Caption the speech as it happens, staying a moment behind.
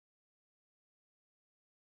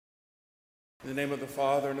In the name of the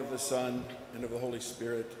Father, and of the Son, and of the Holy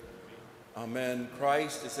Spirit. Amen.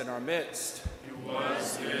 Christ is in our midst. He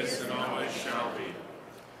was, is, and always shall be.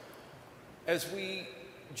 As we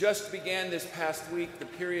just began this past week, the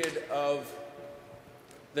period of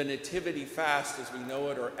the Nativity Fast, as we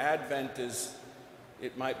know it, or Advent as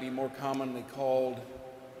it might be more commonly called,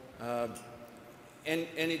 and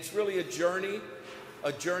it's really a journey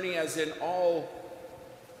as in all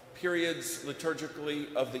periods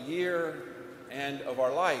liturgically of the year and of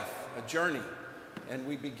our life, a journey. And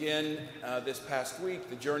we begin this past week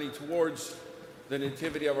the journey towards the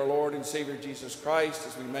Nativity of our Lord and Savior Jesus Christ,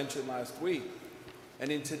 as we mentioned last week. And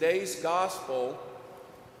in today's Gospel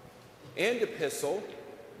and Epistle,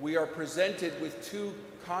 we are presented with two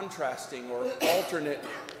contrasting or alternate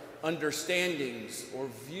understandings or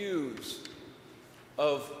views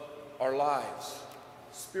of our lives,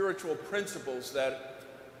 spiritual principles that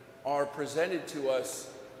are presented to us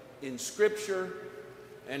in Scripture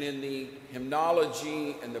and in the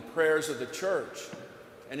hymnology and the prayers of the Church.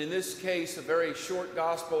 And in this case, a very short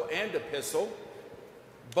Gospel and Epistle,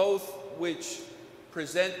 both which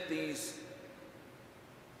present these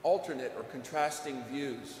alternate or contrasting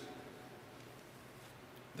views.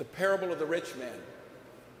 The parable of the rich man.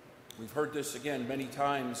 We've heard this again many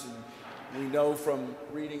times, and we know from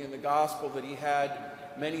reading in the Gospel that he had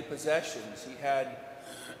many possessions. He had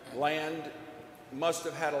land, must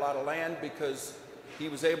have had a lot of land because he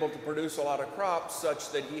was able to produce a lot of crops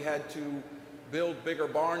such that he had to build bigger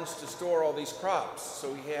barns to store all these crops.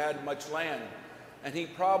 So he had much land. And he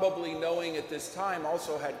probably, knowing at this time,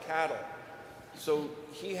 also had cattle. So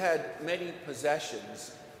he had many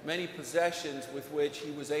possessions with which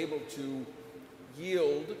he was able to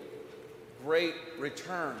yield great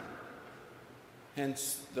return.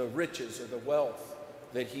 Hence the riches or the wealth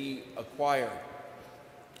that he acquired.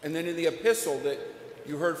 And then in the epistle that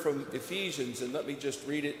you heard from Ephesians, and let me just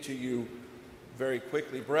read it to you very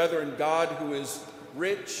quickly. Brethren, God, who is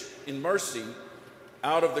rich in mercy,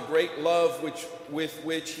 out of the great love with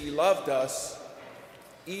which he loved us,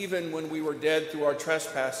 even when we were dead through our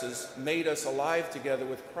trespasses, made us alive together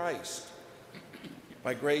with Christ.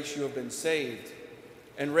 By grace you have been saved,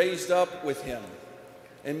 and raised up with him,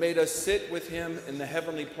 and made us sit with him in the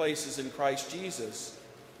heavenly places in Christ Jesus,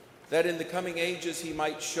 that in the coming ages he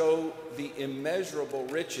might show the immeasurable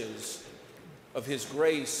riches of his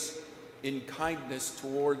grace in kindness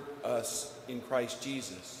toward us in Christ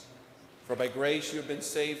Jesus. For by grace you have been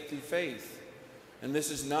saved through faith, and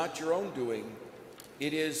this is not your own doing,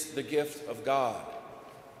 it is the gift of God,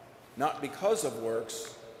 not because of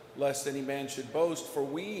works, lest any man should boast, for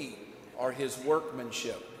we are his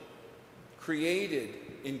workmanship, created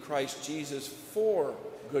in Christ Jesus for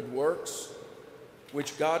good works,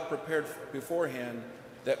 which God prepared beforehand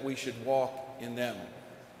that we should walk in them.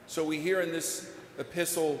 So we hear in this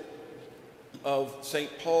epistle of St.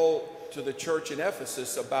 Paul to the church in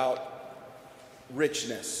Ephesus about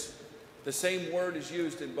richness. The same word is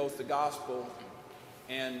used in both the gospel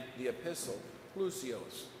and the epistle,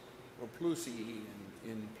 plusios, or plusii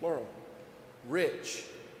in plural. Rich,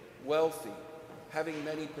 wealthy, having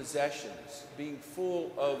many possessions, being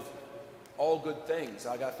full of all good things,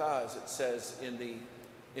 agatha, as it says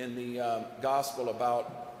in the gospel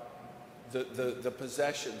about the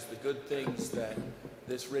possessions, the good things that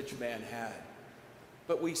this rich man had.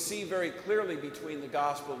 But we see very clearly between the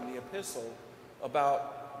gospel and the epistle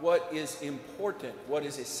about what is important, what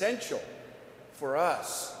is essential for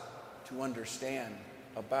us to understand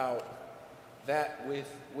about that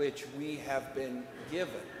with which we have been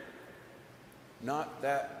given, not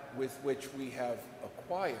that with which we have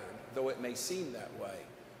acquired, though it may seem that way,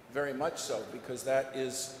 very much so, because that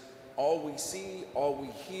is all we see, all we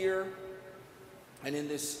hear. And in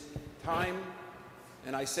this time,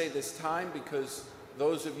 and I say this time because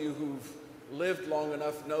those of you who've lived long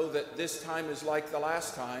enough know that this time is like the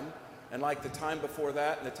last time, and like the time before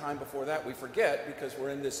that, and the time before that, we forget because we're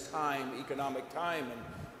in this time, economic time, and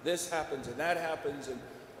this happens and that happens, and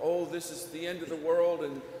oh, this is the end of the world,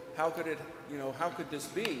 and how could this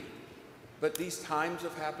be? But these times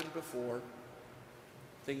have happened before.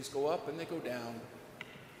 Things go up and they go down.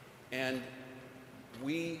 And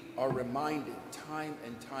we are reminded time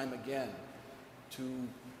and time again to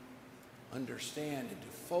understand and to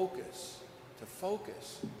focus,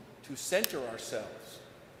 to center ourselves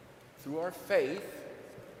through our faith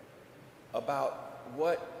about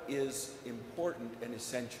what is important and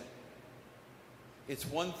essential. It's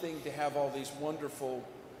one thing to have all these wonderful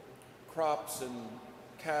crops and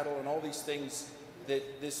cattle and all these things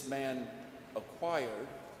that this man acquired.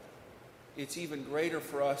 It's even greater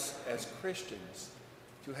for us as Christians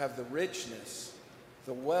to have the richness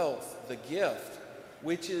the wealth, the gift,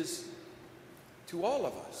 which is to all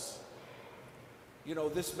of us. You know,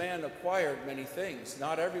 this man acquired many things.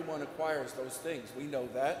 Not everyone acquires those things. We know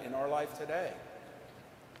that in our life today.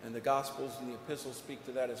 And the Gospels and the epistles speak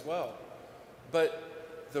to that as well. But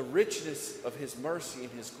the richness of his mercy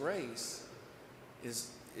and his grace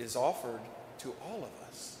is offered to all of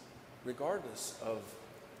us, regardless of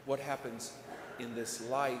what happens in this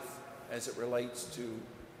life as it relates to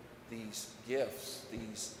these gifts,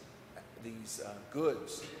 these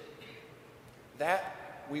goods.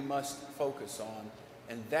 That we must focus on,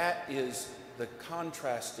 and that is the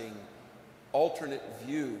contrasting alternate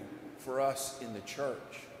view for us in the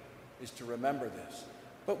church, is to remember this.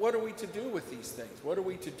 But what are we to do with these things? What are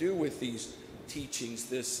we to do with these teachings,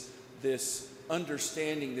 this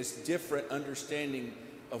understanding, this different understanding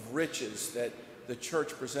of riches that the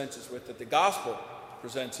church presents us with, that the gospel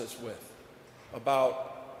presents us with,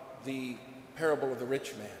 about the parable of the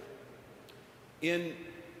rich man? In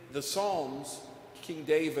the Psalms, King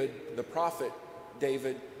David, the prophet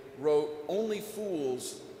David, wrote, "Only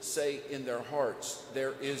fools say in their hearts,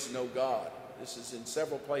 there is no God." This is in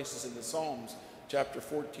several places in the Psalms, chapter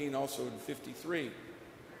 14, also in 53.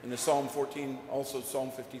 In the Psalm 14, also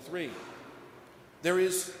Psalm 53.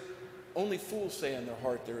 Only fools say in their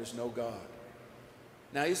heart, there is no God.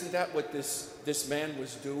 Now, isn't that what this man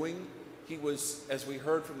was doing? He was, as we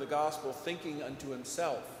heard from the gospel, thinking unto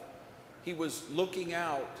himself. He was looking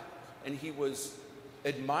out, and he was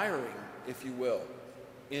admiring, if you will,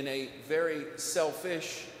 in a very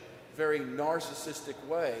selfish, very narcissistic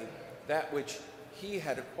way, that which he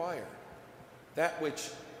had acquired, that which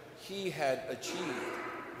he had achieved,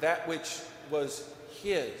 that which was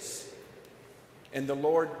his. And the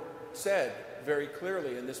Lord said very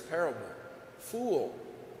clearly in this parable, "Fool,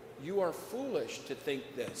 you are foolish to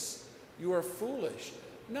think this. You are foolish,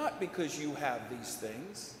 not because you have these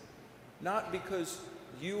things, not because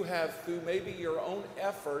you have, through maybe your own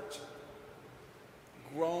effort,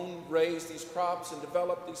 grown, raised these crops and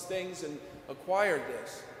developed these things and acquired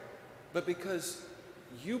this, but because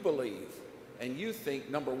you believe and you think,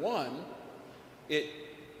 number one, it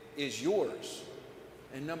is yours,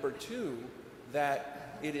 and number two,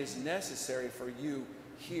 that it is necessary for you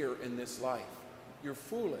here in this life. You're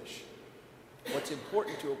foolish. What's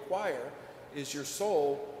important to acquire is your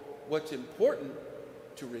soul. What's important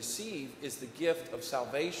to receive is the gift of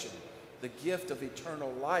salvation, the gift of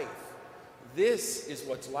eternal life. This is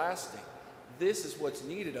what's lasting. This is what's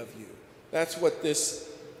needed of you. That's what this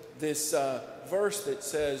verse that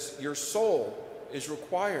says your soul is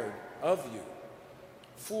required of you.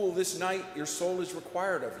 Fool, this night your soul is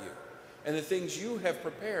required of you. And the things you have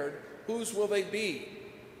prepared, whose will they be?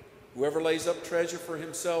 Whoever lays up treasure for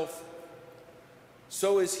himself,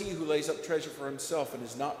 so is he who lays up treasure for himself and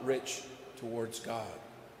is not rich towards God.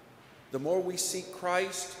 The more we seek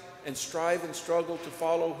Christ and strive and struggle to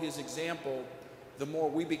follow his example, the more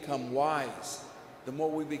we become wise, the more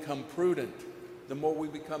we become prudent, the more we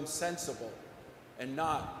become sensible, and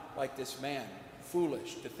not, like this man,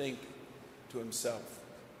 foolish to think to himself.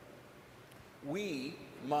 We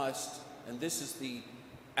must, and this is the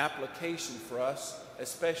application for us,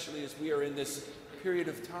 especially as we are in this period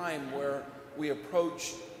of time where we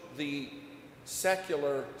approach the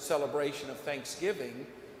secular celebration of Thanksgiving,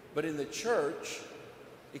 but in the church,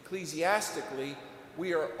 ecclesiastically,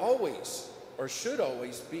 we are always, or should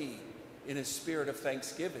always be, in a spirit of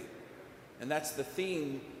thanksgiving. And that's the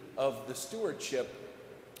theme of the stewardship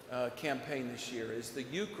campaign this year, is the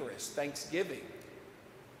Eucharist, thanksgiving.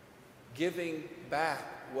 Giving back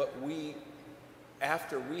what we,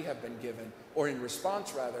 after we have been given, or in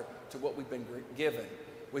response rather, to what we've been given,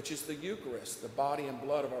 which is the Eucharist, the body and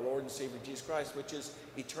blood of our Lord and Savior Jesus Christ, which is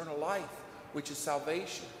eternal life, which is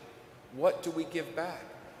salvation. What do we give back?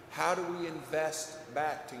 How do we invest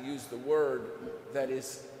back, to use the word that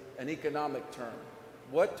is an economic term?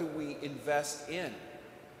 What do we invest in?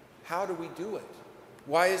 How do we do it?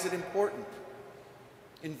 Why is it important?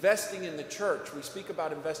 Investing in the church. We speak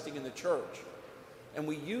about investing in the church, and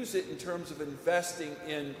we use it in terms of investing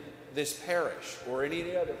in this parish or in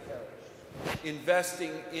any other parish.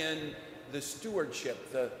 Investing in the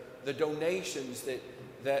stewardship, the donations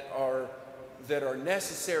that are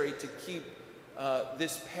necessary to keep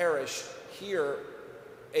this parish here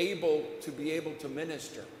able to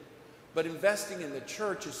minister. But investing in the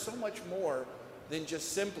church is so much more than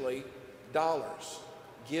just simply dollars,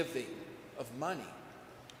 giving of money.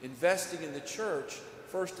 Investing in the church,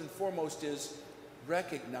 first and foremost, is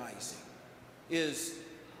recognizing, is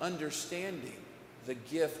understanding the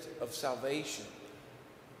gift of salvation,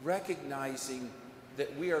 recognizing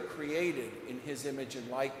that we are created in his image and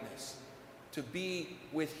likeness, to be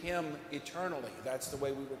with him eternally. That's the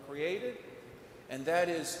way we were created. And that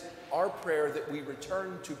is our prayer, that we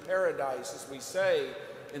return to paradise, as we say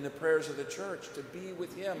in the prayers of the church, to be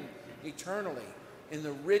with him eternally in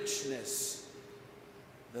the richness,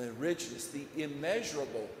 the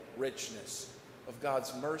immeasurable richness of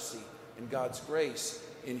God's mercy and God's grace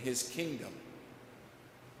in his kingdom.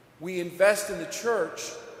 We invest in the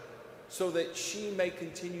church so that she may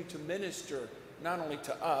continue to minister not only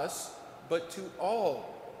to us, but to all,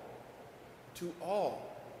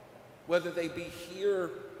 whether they be here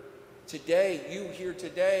today, you here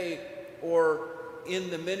today, or in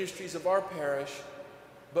the ministries of our parish,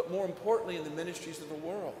 but more importantly in the ministries of the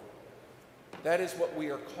world. That is what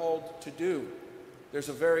we are called to do. There's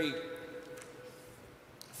a very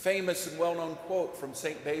famous and well-known quote from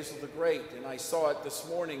St. Basil the Great, and I saw it this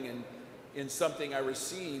morning in something I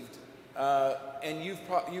received. And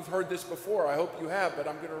you've heard this before, I hope you have, but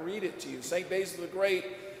I'm going to read it to you. St. Basil the Great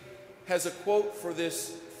has a quote for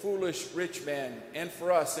this foolish rich man and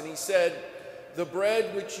for us, and he said, "The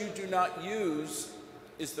bread which you do not use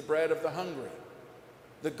is the bread of the hungry.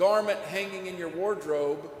 The garment hanging in your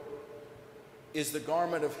wardrobe is the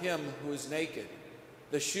garment of him who is naked.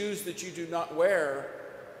 The shoes that you do not wear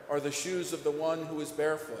are the shoes of the one who is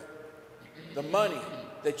barefoot. The money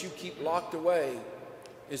that you keep locked away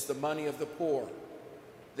is the money of the poor.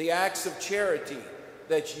 The acts of charity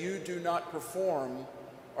that you do not perform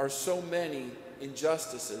are so many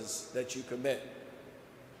injustices that you commit."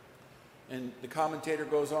 And the commentator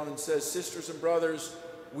goes on and says, "Sisters and brothers,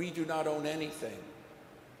 we do not own anything.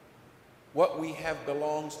 What we have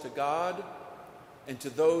belongs to God and to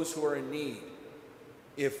those who are in need.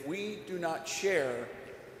 If we do not share,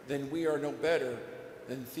 then we are no better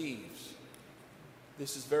than thieves."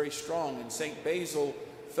 This is very strong, and St. Basil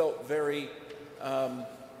felt very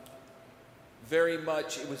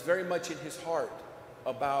much in his heart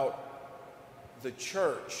about the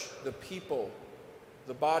church, the people,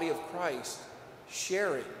 the body of Christ,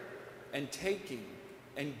 sharing and taking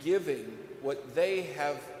and giving what they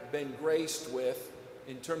have been graced with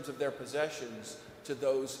in terms of their possessions to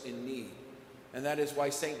those in need. And that is why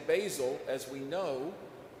St. Basil, as we know,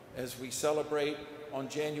 as we celebrate on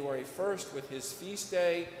January 1st with his feast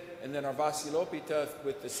day, and then our Vasilopita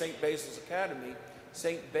with the St. Basil's Academy,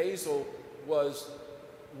 St. Basil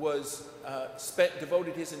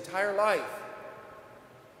devoted his entire life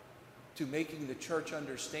to making the church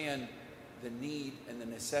understand the need and the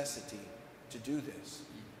necessity to do this.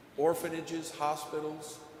 Orphanages,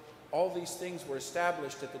 hospitals, all these things were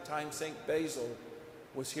established at the time St. Basil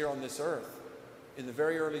was here on this earth in the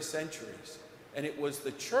very early centuries. And it was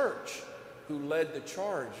the church who led the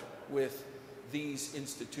charge with these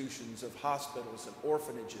institutions of hospitals and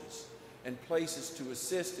orphanages and places to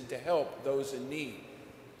assist and to help those in need.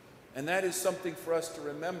 And that is something for us to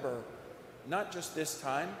remember, not just this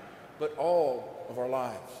time, but all of our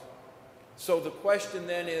lives. So the question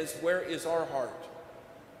then is, where is our heart?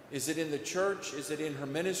 Is it in the church? Is it in her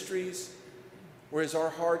ministries? Or is our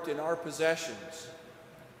heart in our possessions?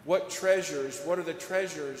 What are the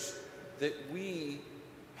treasures that we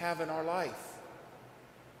have in our life?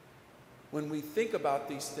 When we think about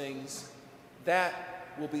these things, that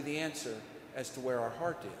will be the answer as to where our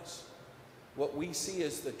heart is. What we see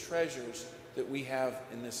is the treasures that we have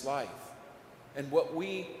in this life. And what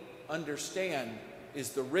we understand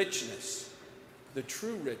is the richness, the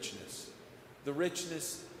true richness, the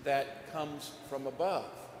richness that comes from above,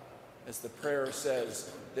 as the prayer says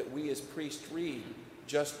that we as priests read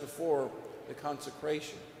just before the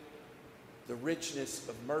consecration. The richness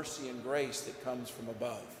of mercy and grace that comes from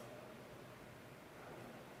above.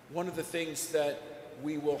 One of the things that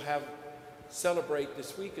we will celebrate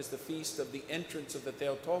this week is the feast of the entrance of the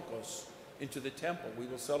Theotokos into the temple. We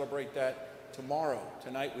will celebrate that tomorrow.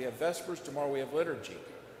 Tonight we have Vespers, tomorrow we have liturgy.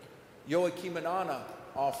 Joachim and Anna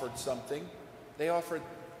offered something. They offered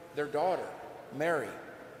their daughter, Mary,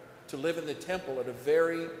 to live in the temple at a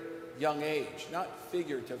very young age. Not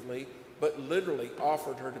figuratively, but literally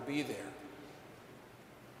offered her to be there.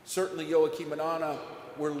 Certainly Joachim and Anna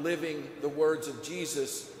were living the words of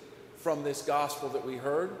Jesus from this gospel that we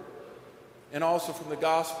heard, and also from the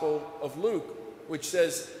gospel of Luke, which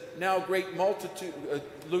says,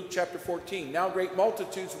 Luke chapter 14, now great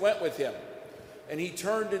multitudes went with him, and he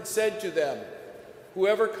turned and said to them,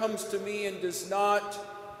 "Whoever comes to me and does not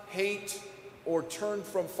hate or turn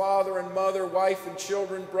from father and mother, wife and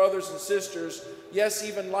children, brothers and sisters, yes,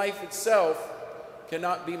 even life itself,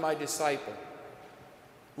 cannot be my disciple.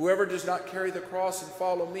 Whoever does not carry the cross and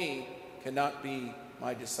follow me cannot be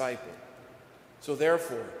my disciple. So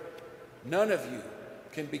therefore, none of you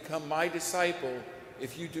can become my disciple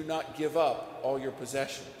if you do not give up all your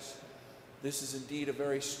possessions. This is indeed a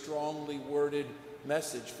very strongly worded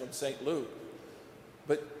message from St. Luke.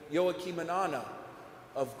 But Joachim and Anna,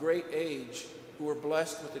 of great age, who were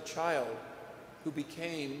blessed with a child who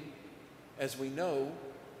became, as we know,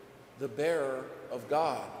 the bearer of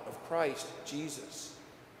God, of Christ Jesus,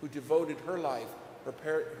 who devoted her life.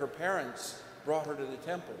 Her parents brought her to the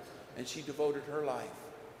temple, and she devoted her life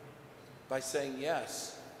by saying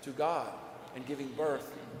yes to God and giving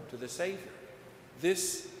birth to the Savior.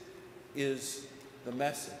 This is the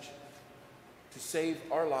message. To save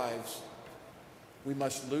our lives, we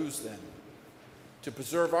must lose them. To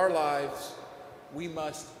preserve our lives, we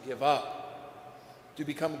must give up. To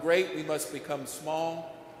become great, we must become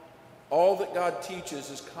small. All that God teaches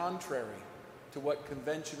is contrary to what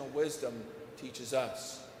conventional wisdom teaches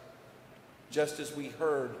us, just as we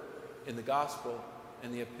heard in the gospel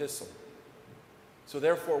and the epistle. So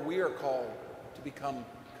therefore, we are called to become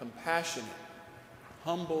compassionate,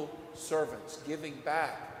 humble servants, giving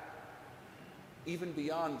back even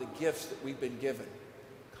beyond the gifts that we've been given,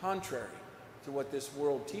 contrary to what this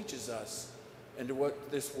world teaches us and to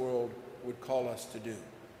what this world would call us to do.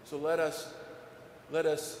 So let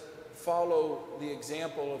us follow the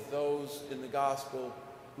example of those in the gospel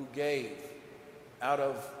who gave out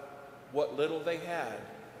of what little they had,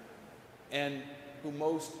 and who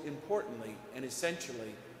most importantly and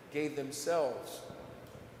essentially gave themselves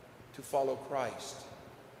to follow Christ.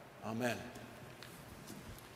 Amen.